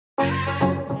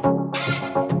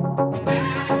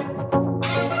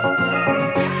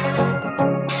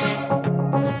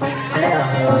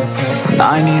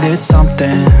I needed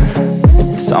something,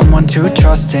 someone to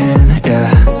trust in,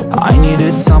 yeah. I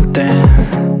needed something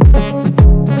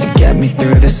to get me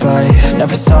through this life.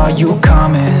 Never saw you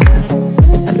coming,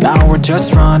 and now we're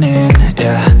just running,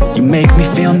 yeah. You make me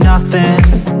feel nothing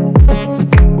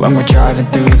when we're driving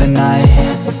through the night.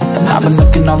 And I've been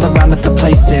looking all around at the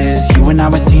places you and I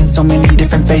were seeing so many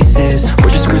different faces.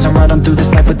 We're just cruising right on through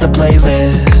this life with the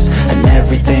playlist, and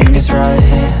everything is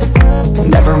right.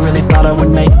 Never really thought I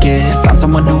would make it. Found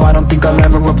someone who I don't think I'll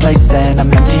ever replace, and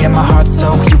I'm empty in my heart,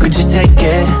 so you could just take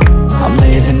it. I'm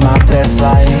living my best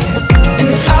life, and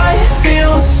I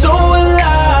feel so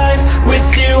alive with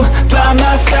you by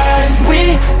my side.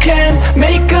 We can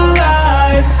make a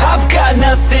life. I've got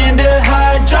nothing to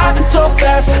hide, driving so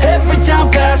fast, every time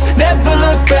pass, never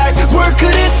look back. We're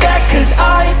good at that, cause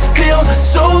I feel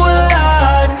so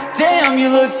alive. Damn, you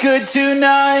look good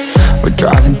tonight. We're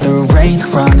driving through rain,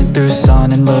 running through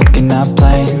sun, and looking at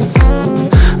planes.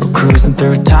 We're cruising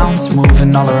through towns,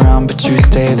 moving all around, but you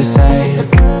stay the same.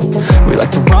 We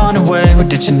like to run away, we're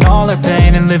ditching all our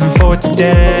pain and living for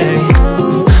today.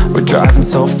 We're driving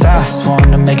so fast,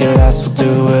 wanna make it last, we'll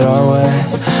do it our way.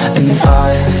 And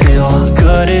I feel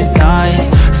good at night,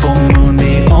 full moon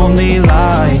the only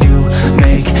light. You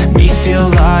make me feel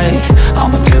like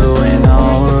I'm doing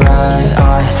alright.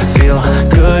 I feel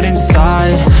good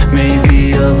inside,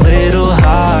 maybe a little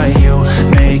high. You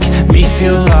make me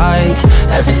feel like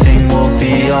everything will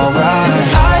be alright.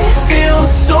 I feel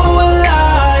so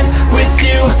alive with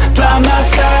you by my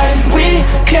side. We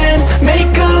can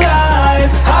make a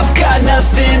life. I've got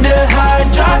nothing to hide,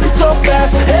 driving so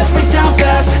fast, every time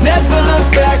pass, never look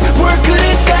back. We're good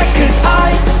at that, cause I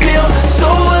feel so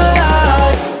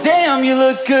alive. Damn, you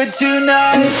look good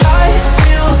tonight. And I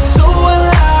feel so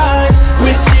alive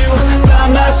with you by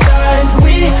my side.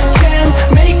 We can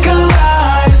make a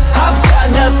life. I've got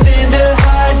nothing to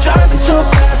hide, driving so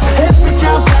fast, every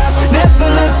time pass, never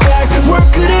look back. We're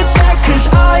good at that, cause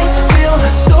I feel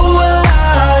so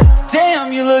alive.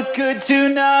 Damn, you look good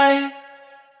tonight.